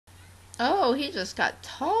Oh, he just got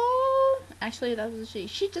tall. Actually, that was a she.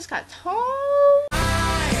 She just got tall.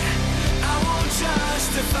 I won't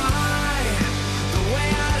justify the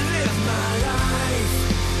way I live my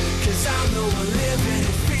life, 'cause I'm the one living it,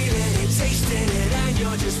 feeling it, tasting it, and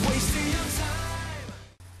you're just wasting your time.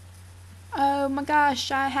 Oh my gosh,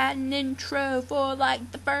 I had an intro for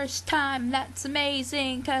like the first time. That's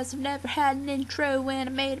amazing, 'cause I've never had an intro and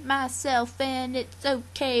I made it myself, and it's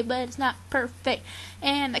okay, but it's not perfect.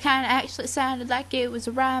 And it kind of actually sounded like it was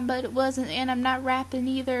a rhyme, but it wasn't, and I'm not rapping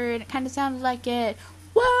either, and it kind of sounded like it.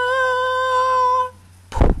 Whoa!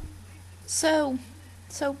 So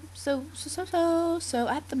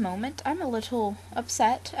at the moment, I'm a little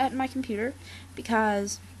upset at my computer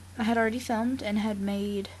because I had already filmed and had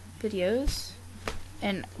made videos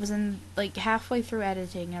and was in like halfway through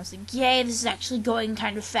editing. I was like, yay, this is actually going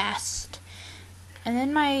kind of fast. And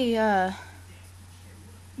then my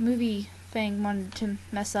movie thing wanted to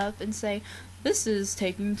mess up and say, this is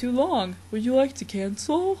taking too long. Would you like to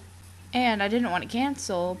cancel? And I didn't want to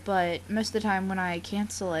cancel, but most of the time when I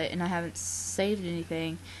cancel it and I haven't saved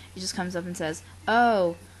anything, it just comes up and says,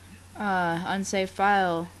 oh, unsaved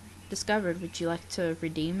file discovered. Would you like to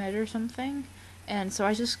redeem it or something? And so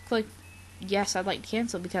I just clicked yes, I'd like to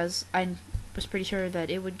cancel, because I was pretty sure that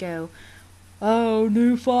it would go, oh,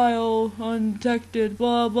 new file, undetected,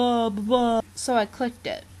 blah, blah, blah, blah. So I clicked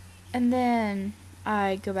it. And then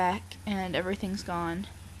I go back and everything's gone.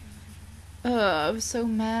 Ugh, I was so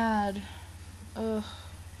mad. Ugh.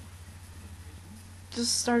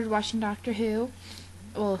 Just started watching Doctor Who.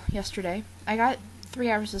 Well, yesterday. I got 3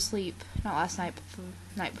 hours of sleep. Not last night, but the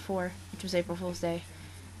night before, which was April Fool's Day.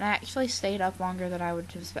 And I actually stayed up longer than I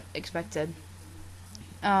would have expected.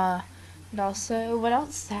 And also, what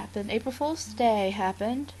else happened? April Fool's Day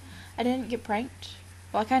happened. I didn't get pranked.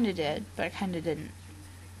 Well, I kinda did, but I kinda didn't.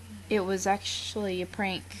 It was actually a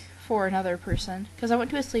prank for another person, because I went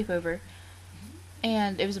to a sleepover.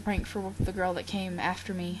 And it was a prank for the girl that came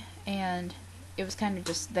after me, and it was kind of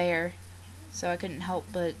just there, so I couldn't help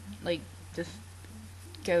but, like, just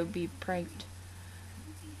go be pranked.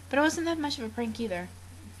 But it wasn't that much of a prank either.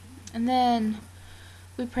 And then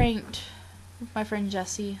we pranked my friend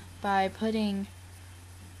Jessie by putting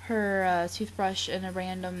her toothbrush in a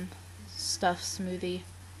random stuffed smoothie.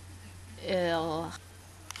 Ew.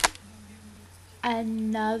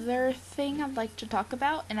 Another thing I'd like to talk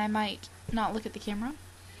about, and I might not look at the camera.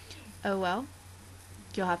 Oh well.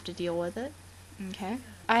 You'll have to deal with it. Okay.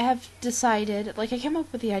 I have decided, like, I came up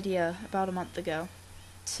with the idea about a month ago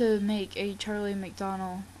to make a Charlie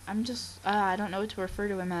McDonald. I don't know what to refer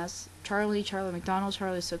to him as. Charlie McDonald,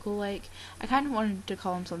 Charlie So Cool Like. I kind of wanted to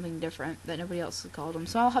call him something different that nobody else had called him,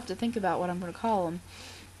 so I'll have to think about what I'm going to call him.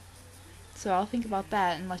 So I'll think about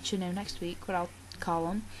that and let you know next week what I'll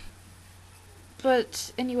call him.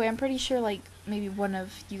 But anyway, I'm pretty sure, like, maybe one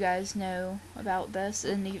of you guys know about this,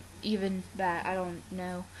 and even that, I don't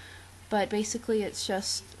know. But basically, it's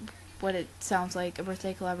just what it sounds like, a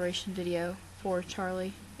birthday collaboration video for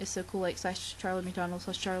Charlie is So Cool Like / Charlie McDonald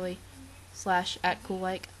 / Charlie / at Cool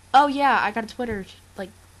Like. Oh yeah, I got a Twitter, like,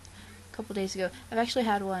 a couple days ago. I've actually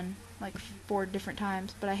had one, like, 4 different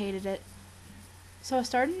times, but I hated it. So I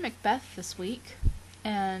started Macbeth this week,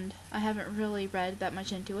 and I haven't really read that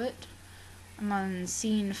much into it. I'm on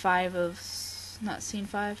scene 5 of, not scene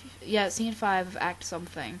 5, yeah, scene 5 of Act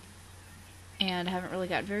Something, and I haven't really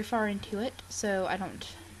got very far into it, so I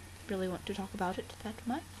don't really want to talk about it that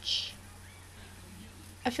much.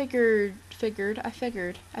 I figured, at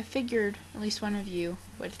least one of you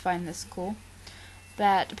would find this cool,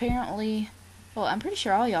 that apparently, well, I'm pretty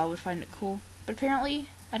sure all y'all would find it cool, but apparently,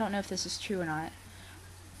 I don't know if this is true or not,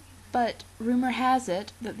 but rumor has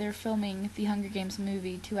it that they're filming the Hunger Games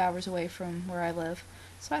movie 2 hours away from where I live.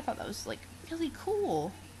 So I thought that was, like, really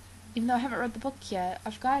cool. Even though I haven't read the book yet.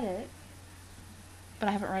 I've got it, but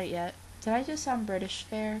I haven't read it yet. Did I just sound British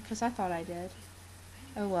there? Because I thought I did.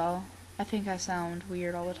 Oh well. I think I sound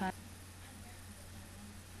weird all the time.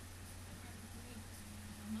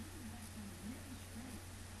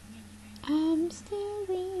 I'm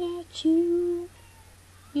staring at you.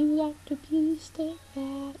 You got to please stay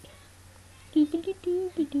back. I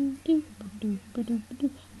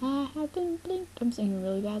haven't blinked. I'm singing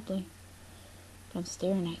really badly. I'm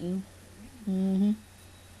staring at you.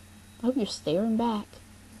 I hope you're staring back.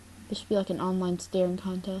 This should be like an online staring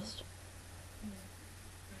contest.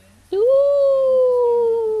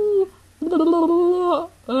 Ooh! Did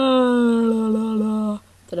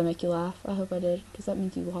I make you laugh? I hope I did, because that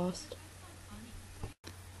means you lost.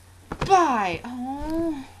 Bye!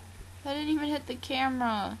 Oh, I didn't even hit the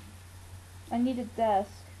camera. I need a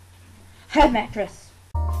desk. Head mattress.